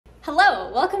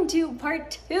Hello, welcome to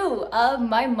part 2 of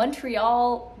my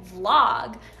Montreal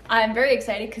vlog. I'm very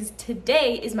excited because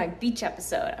today is my beach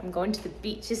episode. I'm going to the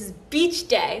beach. This is beach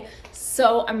day,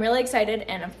 so I'm really excited,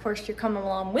 and of course you're coming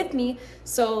along with me.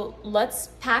 So let's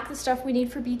pack the stuff we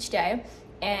need for beach day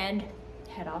and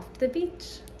head off to the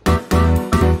beach.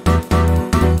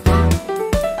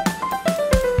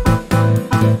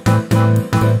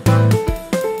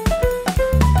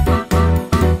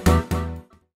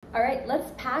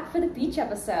 For the beach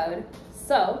episode.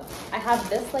 So I have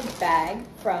this bag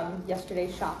from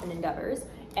yesterday's shopping endeavors,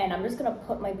 and I'm just gonna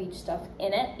put my beach stuff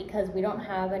in it because we don't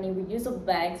have any reusable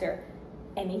bags or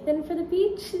anything for the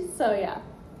beach. So yeah,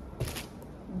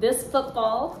 this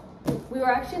football, we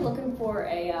were actually looking for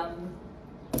a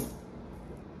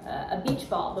beach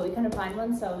ball, but we couldn't find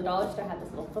one, so the dollar store had this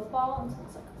little football, and so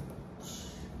it's like,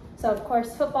 so of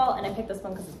course football, and I picked this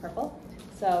one because it's purple.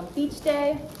 So beach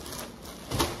day,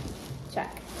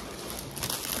 check.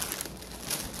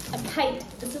 A kite.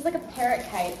 This is like a parrot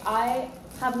kite. I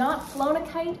have not flown a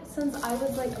kite since I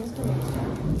was like,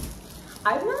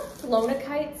 I've not flown a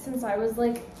kite since I was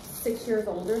like 6 years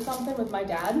old or something with my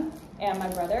dad and my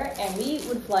brother, and we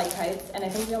would fly kites, and I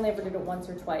think we only ever did it once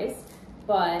or twice,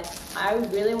 but I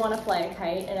really want to fly a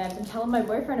kite, and I've been telling my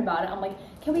boyfriend about it. I'm like,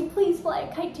 can we please fly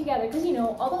a kite together? Because you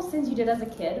know, all those things you did as a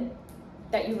kid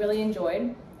that you really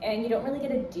enjoyed and you don't really get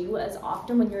to do as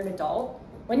often when you're an adult.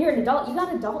 When you're an adult, you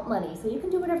got adult money, so you can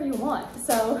do whatever you want.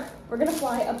 So we're gonna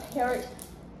fly a parrot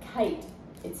kite.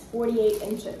 It's 48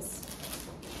 inches.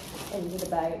 And into the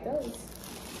bag it goes.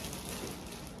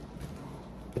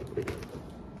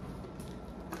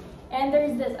 And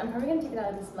there's this, I'm probably gonna take it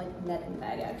out of this netting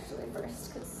bag actually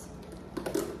first, because,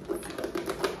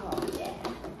 oh yeah.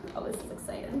 Oh, this is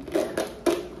exciting.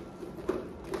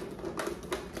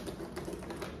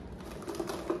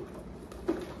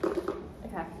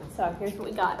 So here's what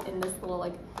we got in this little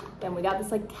and we got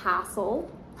this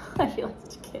castle. I feel like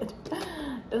such a kid.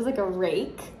 It was like a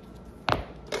rake,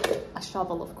 a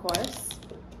shovel of course,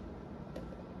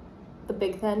 the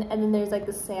big thing, and then there's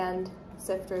the sand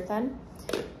sifter thing.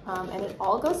 And it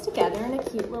all goes together in a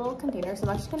cute little container. So I'm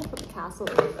actually gonna put the castle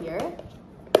in here.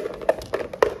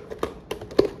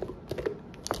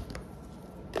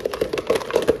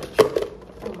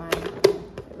 Oh my,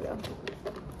 there we go.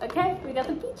 Okay, we got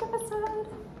the beach episode.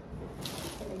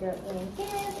 Go in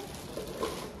here.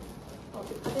 All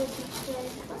the other beach day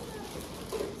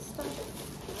stuff.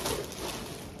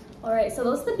 All right, so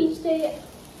those are the beach day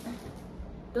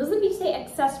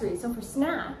accessories. So for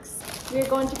snacks, we're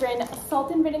going to bring salt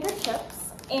and vinegar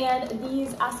chips and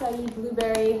these acai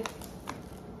blueberry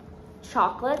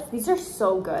chocolates. These are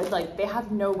so good. They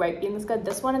have no right being this good.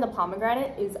 This one and the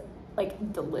pomegranate is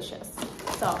delicious.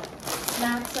 So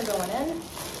snacks are going in.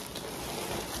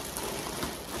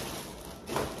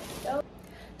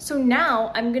 So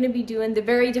now I'm gonna be doing the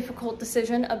very difficult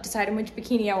decision of deciding which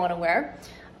bikini I wanna wear.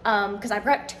 Cause I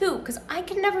brought two, cause I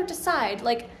can never decide.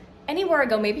 Anywhere I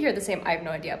go, maybe you're the same, I have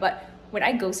no idea, but when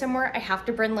I go somewhere, I have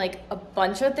to bring a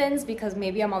bunch of things because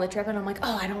maybe I'm on the trip and I'm like,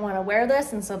 oh, I don't wanna wear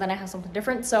this, and so then I have something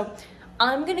different. So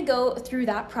I'm gonna go through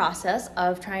that process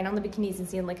of trying on the bikinis and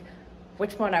seeing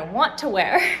which one I want to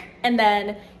wear, and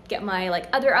then get my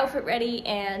other outfit ready,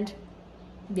 and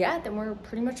yeah, then we're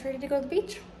pretty much ready to go to the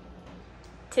beach.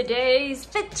 Today's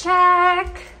fit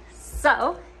check.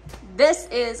 So this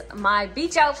is my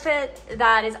beach outfit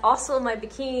that is also my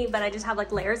bikini, but I just have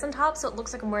layers on top, so it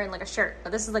looks like I'm wearing a shirt.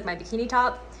 But this is my bikini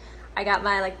top. I got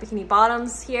my bikini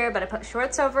bottoms here, but I put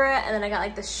shorts over it, and then I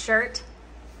got this shirt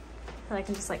that I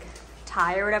can just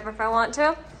tie or whatever if I want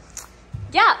to.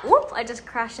 Yeah, whoop, I just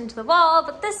crashed into the wall,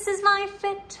 but this is my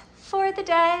fit for the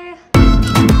day.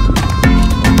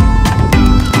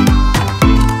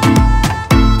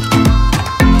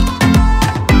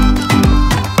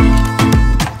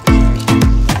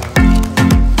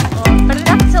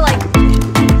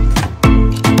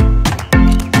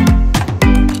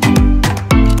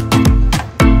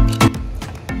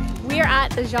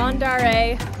 The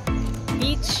Jean-Dore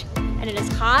Beach, and it is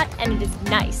hot and it is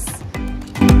nice.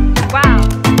 Wow.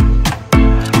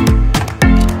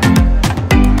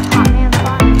 Hot man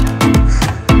fun.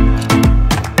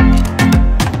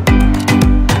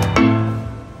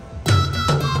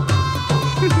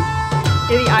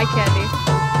 Do the eye candy.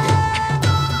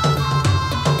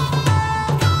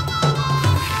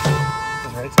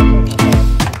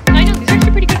 I know, these are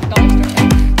actually pretty good for dollar store,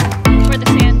 right? Where the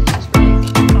sand is just really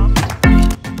soft.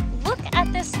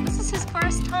 This is his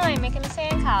first time making a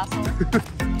sandcastle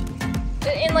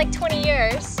in 20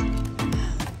 years.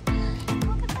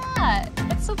 Look at that.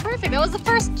 It's so perfect. That was the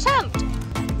first attempt.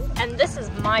 And this is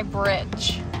my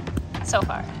bridge so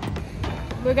far.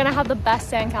 We're gonna have the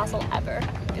best sandcastle ever,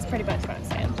 is pretty much what I'm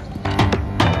saying.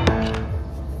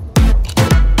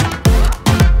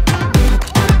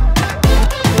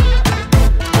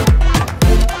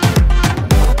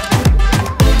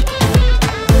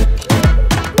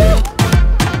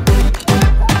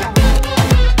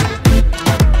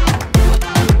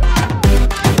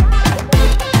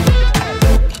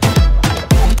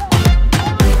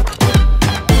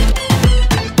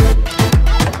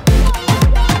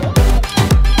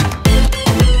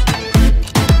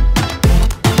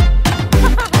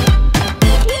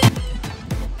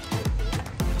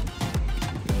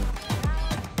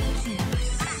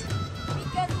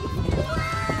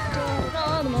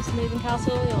 Amazing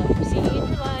castle you'll ever see in your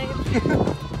life.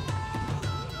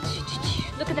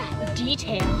 Look at that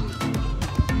detail.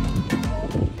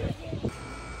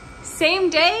 Same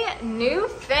day, new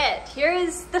fit. Here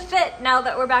is the fit now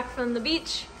that we're back from the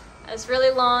beach. This really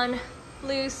long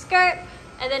blue skirt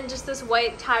and then just this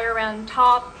white tie around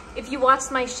top. If you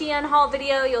watched my Shein haul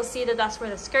video, you'll see that that's where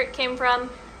the skirt came from.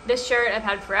 This shirt I've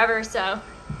had forever, so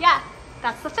yeah,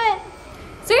 that's the fit.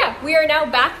 So yeah, we are now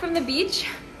back from the beach.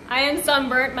 I am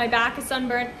sunburnt, my back is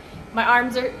sunburnt, my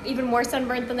arms are even more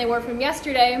sunburnt than they were from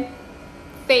yesterday.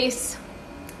 Face,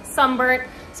 sunburnt.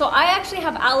 So I actually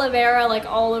have aloe vera like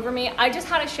all over me. I just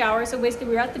had a shower, so basically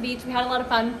we were at the beach, we had a lot of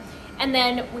fun, and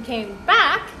then we came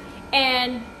back,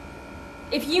 and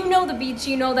if you know the beach,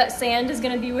 you know that sand is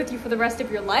gonna be with you for the rest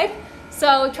of your life.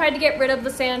 So I tried to get rid of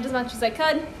the sand as much as I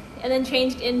could, and then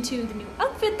changed into the new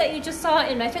outfit that you just saw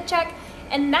in my fit check,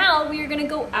 and now we are gonna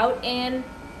go out and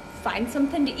find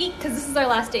something to eat because this is our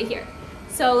last day here.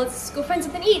 So let's go find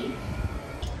something to eat.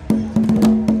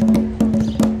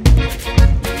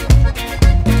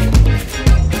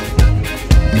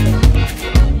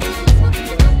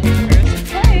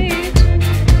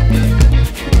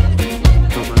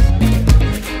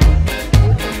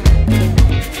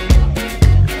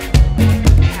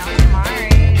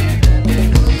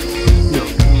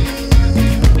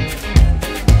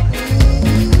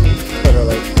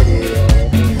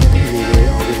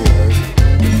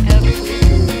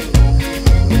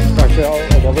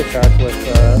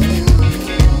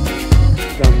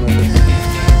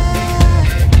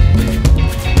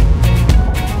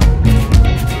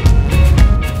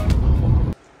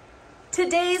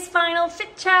 Today's final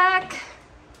fit check.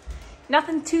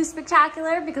 Nothing too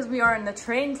spectacular because we are on the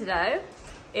train today.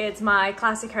 It's my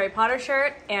classic Harry Potter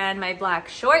shirt and my black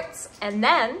shorts, and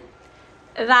then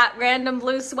that random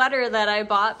blue sweater that I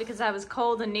bought because I was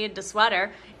cold and needed a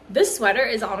sweater. This sweater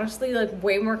is honestly like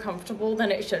way more comfortable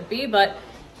than it should be, but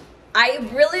I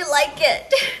really like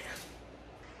it.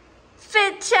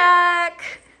 Fit check.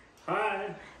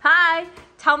 Hi. Hi.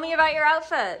 Tell me about your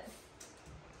outfit.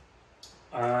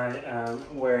 I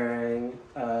am wearing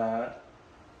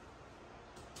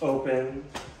open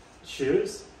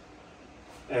shoes,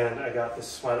 and I got this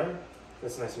sweater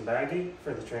that's nice and baggy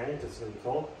for the train because it's going to be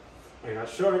cold. I got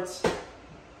shorts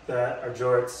that are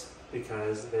jorts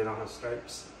because they don't have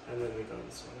stripes, and then we go to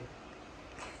the sweater.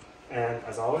 And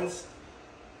as always,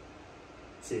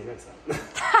 see you next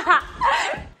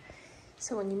time.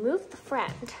 So when you move the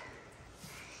friend,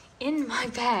 in my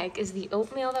bag is the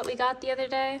oatmeal that we got the other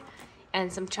day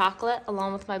and some chocolate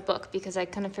along with my book because I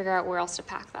couldn't figure out where else to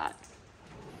pack that.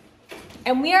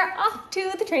 And we are off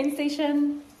to the train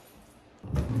station.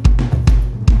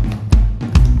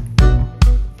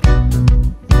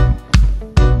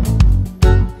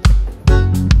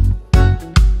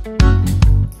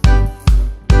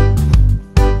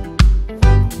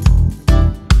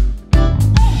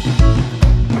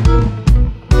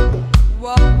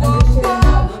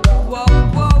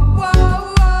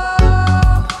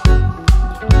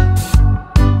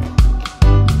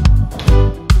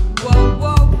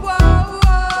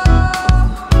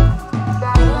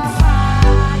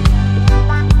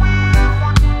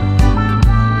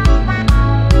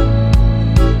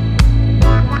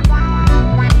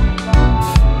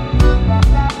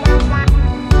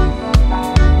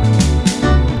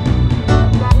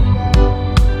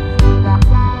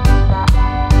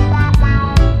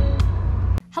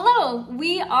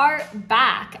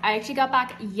 I actually got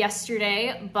back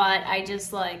yesterday, but I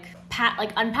just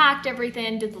unpacked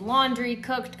everything, did the laundry,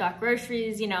 cooked, got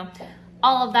groceries, you know,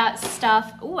 all of that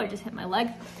stuff. Oh, I just hit my leg.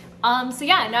 So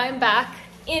yeah, now I'm back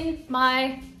in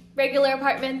my regular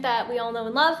apartment that we all know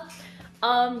and love.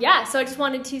 Yeah, so I just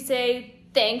wanted to say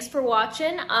thanks for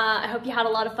watching. I hope you had a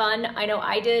lot of fun. I know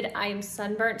I did. I am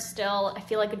sunburnt still. I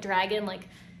feel like a dragon, like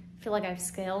I feel like I have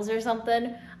scales or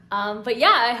something. But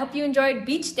yeah, I hope you enjoyed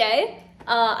beach day.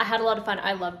 I had a lot of fun.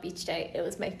 I love beach day. It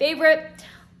was my favorite.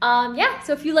 Yeah,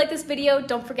 so if you like this video,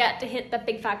 don't forget to hit that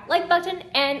big fat like button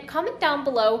and comment down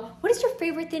below, what is your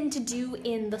favorite thing to do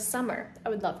in the summer? I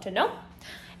would love to know.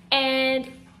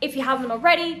 And if you haven't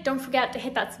already, don't forget to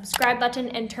hit that subscribe button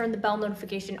and turn the bell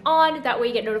notification on. That way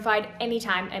you get notified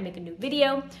anytime I make a new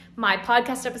video. My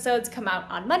podcast episodes come out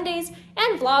on Mondays,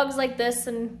 and vlogs like this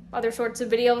and other sorts of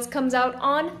videos comes out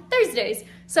on Thursdays.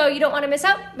 So you don't want to miss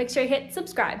out, make sure you hit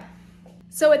subscribe.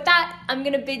 So with that, I'm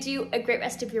gonna bid you a great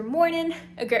rest of your morning,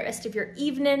 a great rest of your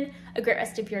evening, a great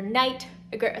rest of your night,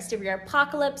 a great rest of your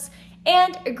apocalypse,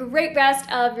 and a great rest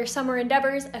of your summer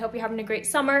endeavors. I hope you're having a great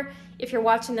summer. If you're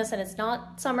watching this and it's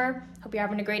not summer, hope you're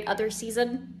having a great other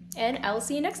season, and I will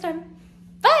see you next time.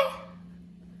 Bye!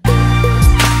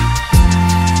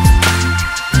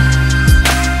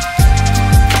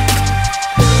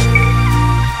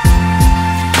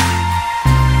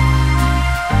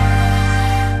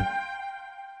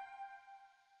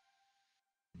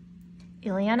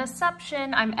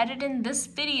 Ileanaception, I'm editing this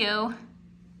video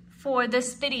for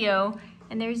this video,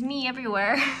 and there's me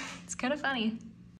everywhere. It's kind of funny.